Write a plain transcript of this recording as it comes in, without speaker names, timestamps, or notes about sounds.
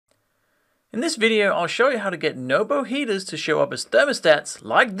In this video, I'll show you how to get Nobo heaters to show up as thermostats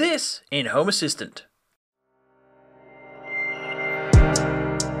like this in Home Assistant.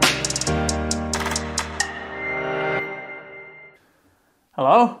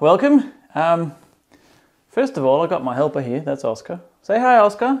 Hello, welcome. First of all, I got my helper here, that's Oscar. Say hi,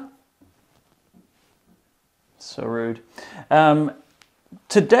 Oscar. So rude.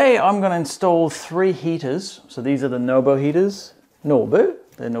 Today I'm going to install 3 heaters. So these are the Nobo heaters, Nobø,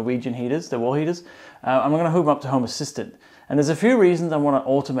 the Norwegian heaters, the wall heaters. I'm going to hook them up to Home Assistant. And there's a few reasons I want to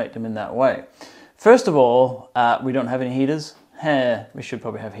automate them in that way. First of all, we don't have any heaters. We should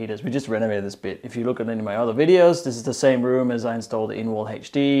probably have heaters. We just renovated this bit. If you look at any of my other videos, this is the same room as I installed the in-wall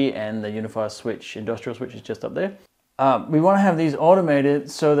HD and the unifier switch, industrial switch is just up there. We want to have these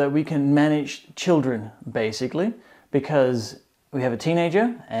automated so that we can manage children, basically, because we have a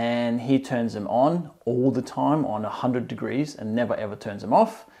teenager and he turns them on all the time on 100 degrees and never ever turns them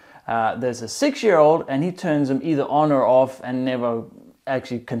off. There's a 6-year-old and he turns them either on or off and never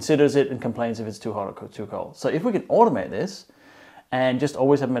actually considers it and complains if it's too hot or too cold. So if we can automate this and just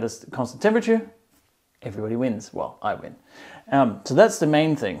always have them at a constant temperature, everybody wins. Well, I win. So that's the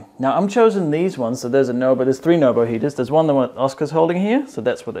main thing. Now I'm choosing these ones. So there's a Nobo, there's 3 Nobo heaters. There's one that Oscar's holding here. So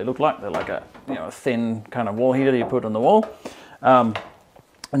that's what they look like. They're like a, a thin kind of wall heater that you put on the wall.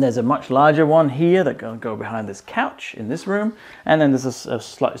 And there's a much larger one here that go behind this couch in this room. And then there's a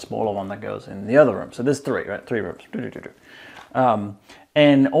slightly smaller one that goes in the other room. So there's 3, right? 3 rooms.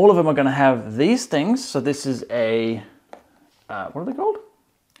 And all of them are going to have these things. So this is a, what are they called?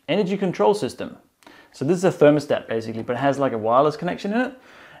 Energy control system. So this is a thermostat basically, but it has like a wireless connection in it.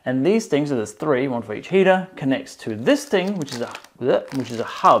 And these things, so there's 3, one for each heater, connects to this thing, which is a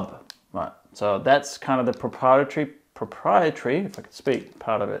hub, right? So that's kind of the proprietary, if I could speak,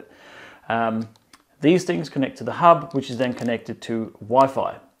 part of it. These things connect to the hub, which is then connected to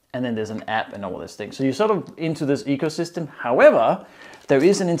Wi-Fi. And then there's an app and all this thing. So you're sort of into this ecosystem. However, there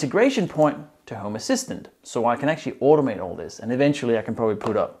is an integration point to Home Assistant. So I can actually automate all this. And eventually I can probably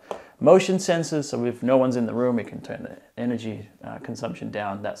put up motion sensors, so if no one's in the room, we can turn the energy consumption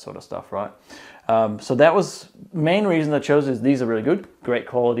down, that sort of stuff, right? So that was the main reason I chose is these are really good, great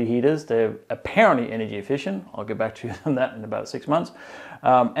quality heaters. They're apparently energy efficient. I'll get back to you on that in about 6 months.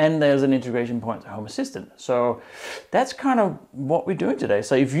 And there's an integration point to Home Assistant. So that's kind of what we're doing today.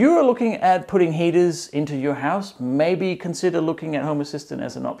 So if you're looking at putting heaters into your house, maybe consider looking at Home Assistant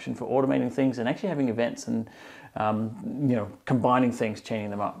as an option for automating things and actually having events and combining things,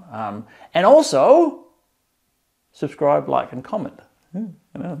 chaining them up. And also, subscribe, like, and comment. I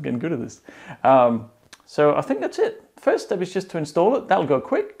know, I'm getting good at this. So I think that's it. First step is just to install it. That'll go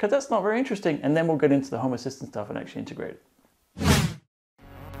quick, because that's not very interesting. And then we'll get into the Home Assistant stuff and actually integrate it.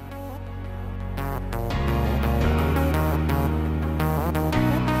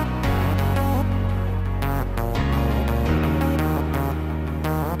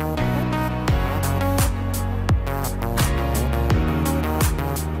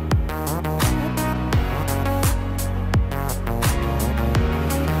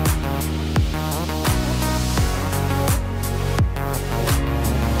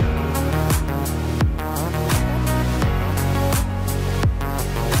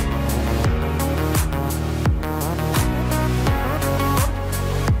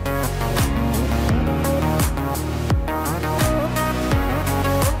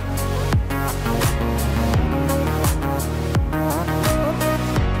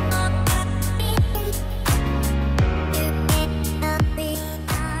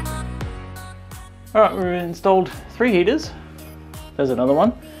 Alright, we've installed 3 heaters. There's another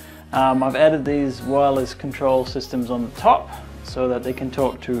one. I've added these wireless control systems on the top so that they can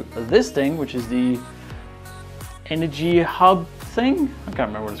talk to this thing, which is the Energy Hub thing. I can't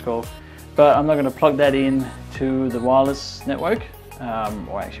remember what it's called. But I'm not going to plug that in to the wireless network.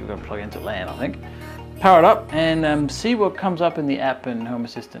 Or actually we're going to plug it into LAN, I think. Power it up and see what comes up in the app and Home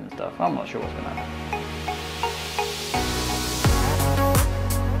Assistant and stuff. I'm not sure what's going to happen.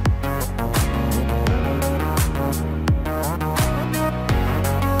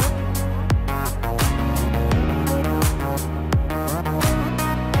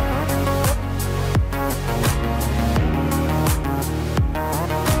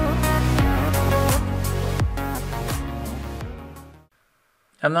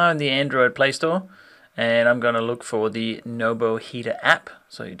 I'm now in the Android Play Store and I'm going to look for the Nobo Heater app.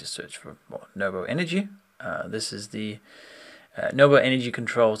 So you just search for Nobø Energy. This is the Nobø Energy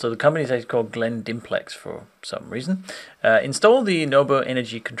Control. So the company is actually called Glen Dimplex for some reason. Install the Nobø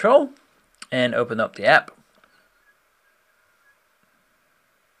Energy Control and open up the app.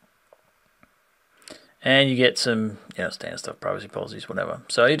 And you get some, standard stuff, privacy policies, whatever.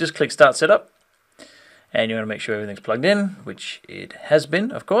 So you just click Start Setup, and you want to make sure everything's plugged in, which it has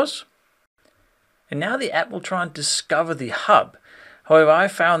been, of course. And now the app will try and discover the hub. However, I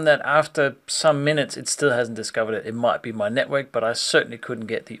found that after some minutes, it still hasn't discovered it. It might be my network, but I certainly couldn't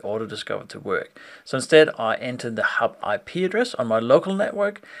get the auto discover to work. So instead, I entered the hub IP address on my local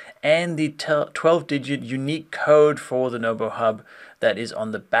network and the 12-digit unique code for the Nobo hub that is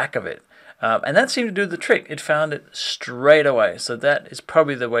on the back of it. And that seemed to do the trick. It found it straight away. So that is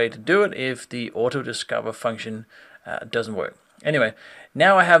probably the way to do it if the auto discover function doesn't work. Anyway,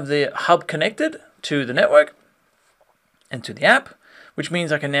 now I have the hub connected to the network and to the app, which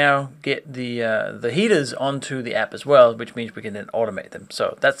means I can now get the heaters onto the app as well, which means we can then automate them.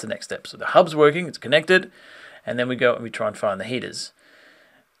 So that's the next step. So the hub's working, it's connected, and then we go and we try and find the heaters.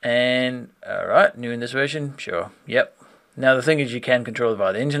 And all right, new in this version, sure, yep. Now the thing is you can control it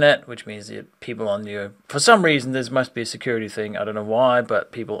via the internet, which means that people on your, for some reason there must be a security thing, I don't know why,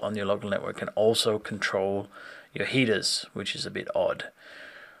 but people on your local network can also control your heaters, which is a bit odd.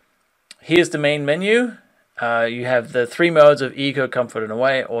 Here's the main menu. You have the 3 modes of Eco, Comfort and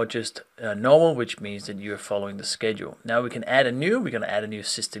Away, or just normal, which means that you're following the schedule. Now we're going to add a new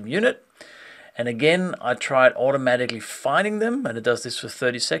system unit. And again, I tried automatically finding them, and it does this for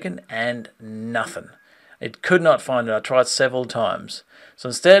 30 seconds, and nothing. It could not find it. I tried several times. So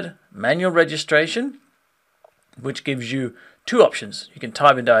instead, manual registration, which gives you 2 options. You can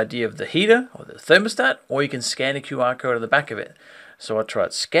type in the ID of the heater or the thermostat, or you can scan the QR code on the back of it. So I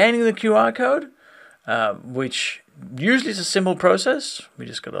tried scanning the QR code, which usually is a simple process. We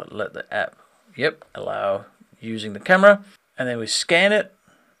just got to let the app, allow using the camera, and then we scan it.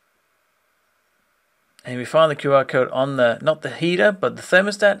 And we find the QR code on the, not the heater, but the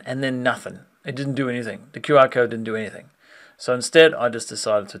thermostat, and then nothing. It didn't do anything. The QR code didn't do anything. So instead, I just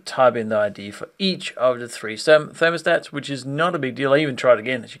decided to type in the ID for each of the 3 thermostats, which is not a big deal. I even tried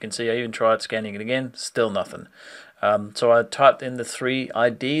again. As you can see, I even tried scanning it again. Still nothing. So I typed in the 3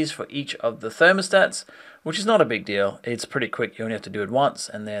 IDs for each of the thermostats, which is not a big deal. It's pretty quick. You only have to do it once,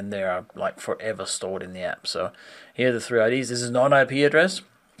 and then they are like forever stored in the app. So here are the 3 IDs. This is not an IP address.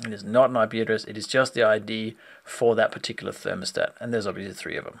 It is not an IP address. It is just the ID for that particular thermostat. And there's obviously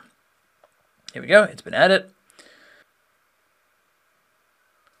 3 of them. Here we go. It's been added.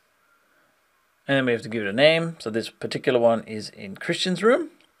 And then we have to give it a name. So this particular one is in Christian's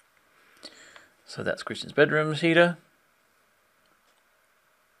room. So that's Christian's bedroom heater.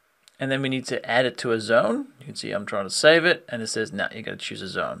 And then we need to add it to a zone. You can see I'm trying to save it, and it says, nah, you got to choose a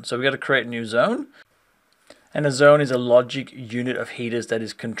zone. So we got to create a new zone. And a zone is a logic unit of heaters that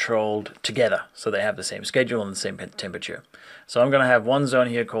is controlled together. So they have the same schedule and the same temperature. So I'm going to have one zone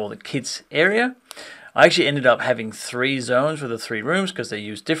here called the kids area. I actually ended up having 3 zones for the 3 rooms because they're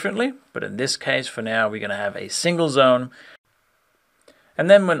used differently. But in this case, for now, we're going to have a single zone. And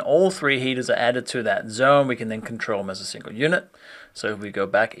then when all 3 heaters are added to that zone, we can then control them as a single unit. So if we go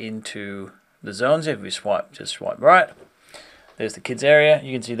back into the zones, if we just swipe right, there's the kids area.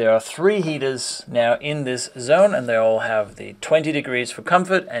 You can see there are 3 heaters now in this zone, and they all have the 20 degrees for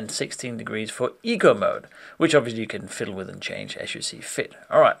comfort and 16 degrees for eco mode, which obviously you can fiddle with and change as you see fit.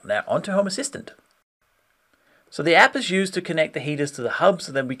 All right, now on to Home Assistant. So the app is used to connect the heaters to the hub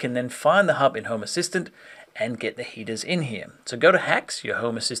so that we can then find the hub in Home Assistant and get the heaters in here. So go to Hacks, your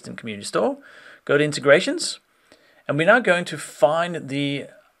Home Assistant community store, go to Integrations, and we're now going to find the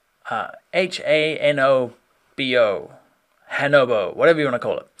Hanobo, whatever you want to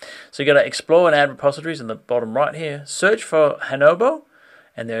call it. So you got to explore and add repositories in the bottom right here. Search for Hanobo,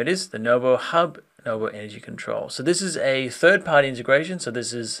 and there it is, the Nobo Hub, Nobø Energy Control. So this is a third-party integration. So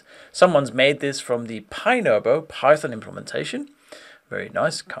this is, someone's made this from the Nobo Python implementation. Very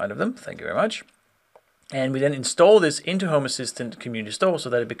nice, kind of them. Thank you very much. And we then install this into Home Assistant Community Store so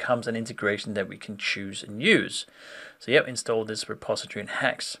that it becomes an integration that we can choose and use. So install this repository in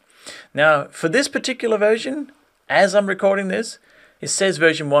Hacks. Now, for this particular version, as I'm recording this, it says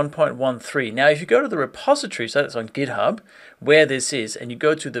version 1.13. Now, if you go to the repository, so that's on GitHub, where this is, and you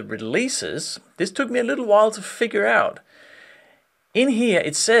go to the releases, this took me a little while to figure out. In here,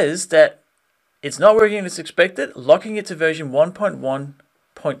 it says that it's not working as expected, locking it to version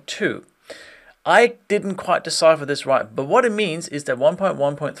 1.1.2. I didn't quite decipher this right, but what it means is that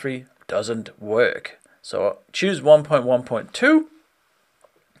 1.1.3 doesn't work. So choose 1.1.2.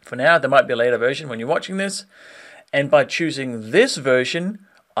 For now, there might be a later version when you're watching this. And by choosing this version,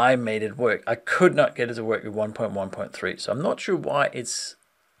 I made it work. I could not get it to work with 1.1.3. So I'm not sure why it's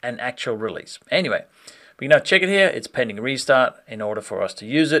an actual release. Anyway, we can now check it here. It's pending restart in order for us to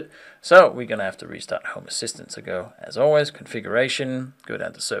use it. So we're going to have to restart Home Assistant. So go, as always, configuration, go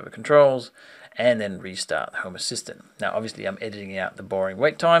down to server controls, and then restart Home Assistant. Now, obviously, I'm editing out the boring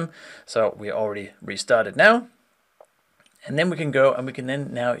wait time, so we already restarted now. And then we can go and we can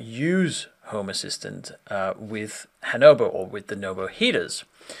then now use Home Assistant with Nobo or with the Nobo heaters.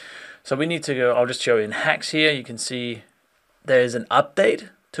 So we need to go, I'll just show you in hacks here. You can see there's an update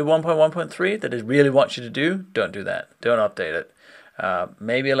to 1.1.3 that it really wants you to do. Don't do that. Don't update it.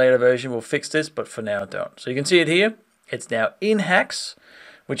 Maybe a later version will fix this, but for now, don't. So you can see it here. It's now in hacks,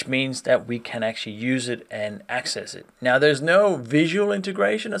 which means that we can actually use it and access it. Now, there's no visual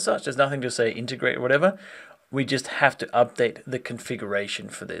integration as such. There's nothing to say integrate or whatever. We just have to update the configuration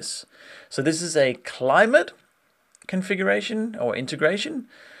for this. So this is a climate configuration or integration.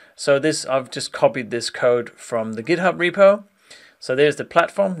 So this, I've just copied this code from the GitHub repo. So there's the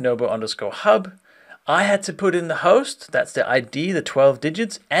platform, Nobo_hub. I had to put in the host, that's the ID, the 12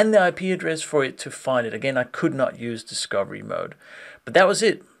 digits, and the IP address for it to find it. Again, I could not use discovery mode. But that was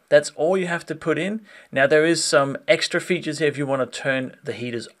it. That's all you have to put in. Now, there is some extra features here if you want to turn the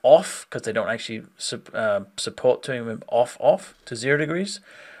heaters off, because they don't actually support turning them off to 0 degrees,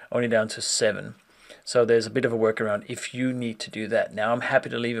 only down to 7. So there's a bit of a workaround if you need to do that. Now, I'm happy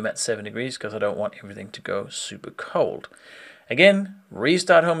to leave them at 7 degrees because I don't want everything to go super cold. Again,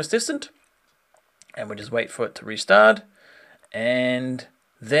 restart Home Assistant. And we'll just wait for it to restart. And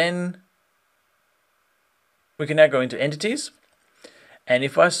then we can now go into entities. And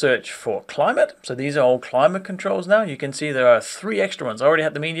if I search for climate, so these are all climate controls now, you can see there are 3 extra ones. I already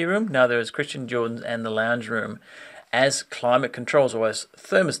had the media room. Now there is Christian Jordan's and the lounge room as climate controls or as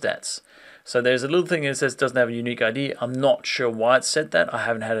thermostats. So there's a little thing that says doesn't have a unique ID. I'm not sure why it said that. I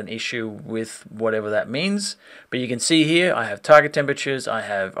haven't had an issue with whatever that means. But you can see here, I have target temperatures, I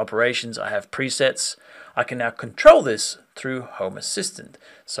have operations, I have presets. I can now control this through Home Assistant.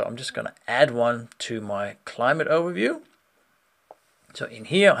 So I'm just going to add one to my climate overview. So in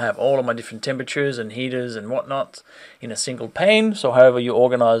here, I have all of my different temperatures and heaters and whatnot in a single pane. So however you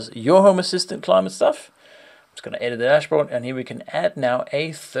organize your Home Assistant climate stuff. I'm just going to edit the dashboard, and here we can add now a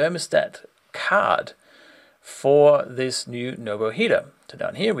thermostat card for this new Nobo heater. So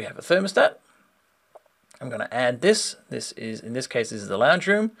down here we have a thermostat. I'm going to add this. This is, in this case, this is the lounge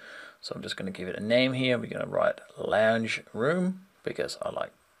room. So I'm just going to give it a name here. We're going to write lounge room because I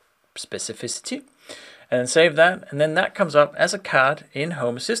like specificity. And then save that. And then that comes up as a card in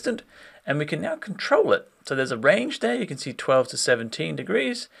Home Assistant. And we can now control it. So there's a range there. You can see 12 to 17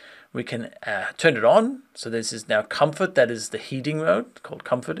 degrees. We can turn it on. So this is now comfort. That is the heating mode called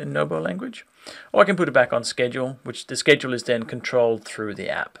comfort in Nobo language. Or I can put it back on schedule, which the schedule is then controlled through the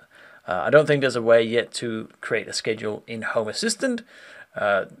app. I don't think there's a way yet to create a schedule in Home Assistant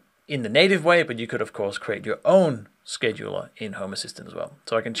in the native way, but you could, of course, create your own scheduler in Home Assistant as well.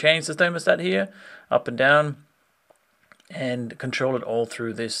 So I can change the thermostat here, up and down, and control it all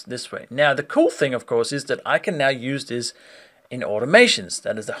through this way. Now, the cool thing, of course, is that I can now use this in automations.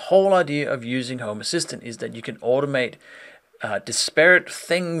 That is the whole idea of using Home Assistant, is that you can automate disparate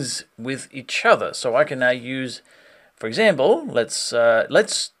things with each other. So I can now use, for example, let's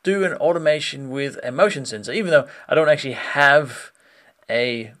do an automation with a motion sensor, even though I don't actually have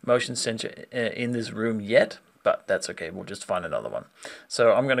a motion sensor in this room yet, but that's okay. We'll just find another one.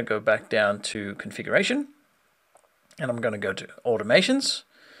 So I'm going to go back down to configuration, and I'm going to go to automations.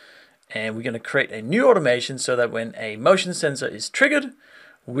 And we're going to create a new automation so that when a motion sensor is triggered,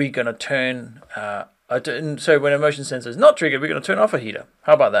 we're going to turn, so when a motion sensor is not triggered, we're going to turn off a heater.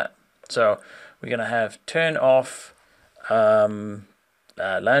 How about that? So we're going to have turn off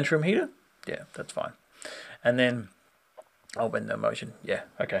lounge room heater. Yeah, that's fine. And then, oh, when no motion. Yeah,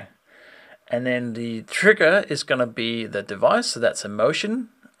 okay. And then the trigger is going to be the device. So that's a motion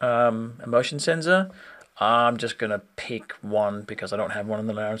sensor. I'm just going to pick one because I don't have one in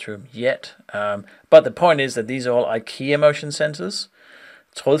the lounge room yet. But the point is that these are all IKEA motion sensors.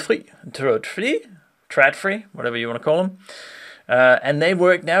 Trådfri, whatever you want to call them. And they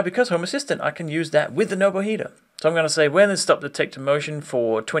work now because Home Assistant, I can use that with the Nobo heater. So I'm going to say when is stop detect motion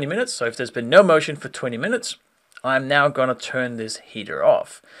for 20 minutes. So if there's been no motion for 20 minutes, I'm now going to turn this heater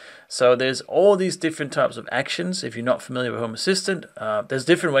off. So there's all these different types of actions. If you're not familiar with Home Assistant, there's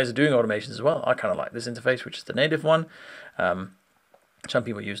different ways of doing automations as well. I kind of like this interface, which is the native one. Some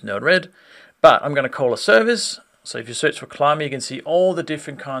people use Node-RED, but I'm going to call a service. So if you search for climate, you can see all the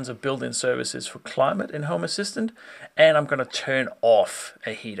different kinds of built-in services for climate in Home Assistant. And I'm going to turn off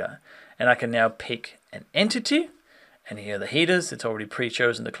a heater. And I can now pick an entity. And here are the heaters. It's already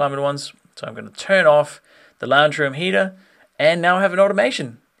pre-chosen the climate ones. So I'm going to turn off the lounge room heater. And now I have an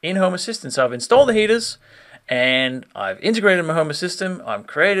automation in Home Assistant. So I've installed the heaters and I've integrated my Home Assistant. I've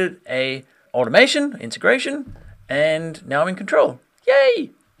created a automation, integration, and now I'm in control.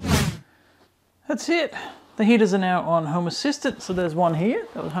 Yay! that's it. The heaters are now on Home Assistant. So there's one here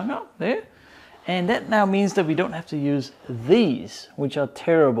that was hung up there. And that now means that we don't have to use these, which are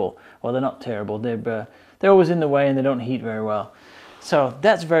terrible. Well, they're not terrible. They're always in the way and they don't heat very well. So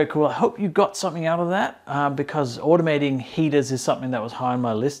that's very cool. I hope you got something out of that because automating heaters is something that was high on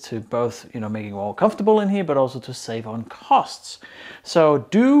my list to both, making it more comfortable in here, but also to save on costs. So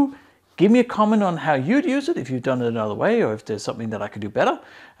do give me a comment on how you'd use it, if you've done it another way, or if there's something that I could do better.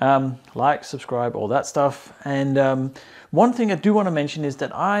 Like, subscribe, all that stuff. And one thing I do want to mention is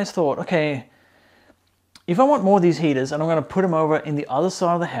that I thought, okay, if I want more of these heaters and I'm going to put them over in the other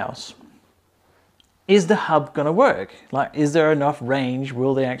side of the house, is the hub going to work? Like, is there enough range?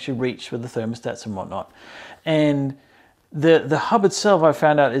 Will they actually reach with the thermostats and whatnot? And the hub itself, I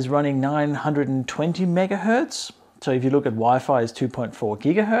found out, is running 920 megahertz. So if you look at Wi-Fi, it's 2.4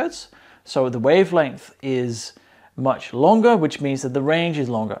 gigahertz. So the wavelength is much longer, which means that the range is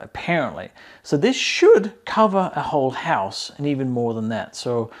longer, apparently. So this should cover a whole house and even more than that.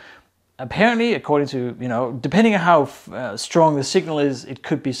 So apparently, according to, depending on how strong the signal is, it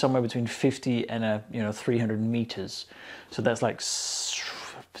could be somewhere between 50 and 300 meters. So that's like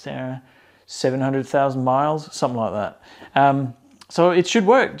 700,000 miles, something like that. So it should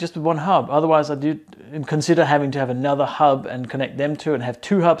work just with one hub. Otherwise, I do consider having to have another hub and connect them to and have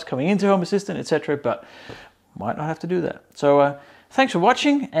two hubs coming into Home Assistant, etc. But might not have to do that. So thanks for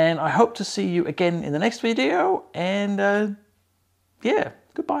watching, and I hope to see you again in the next video. And yeah,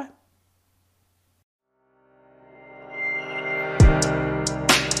 goodbye.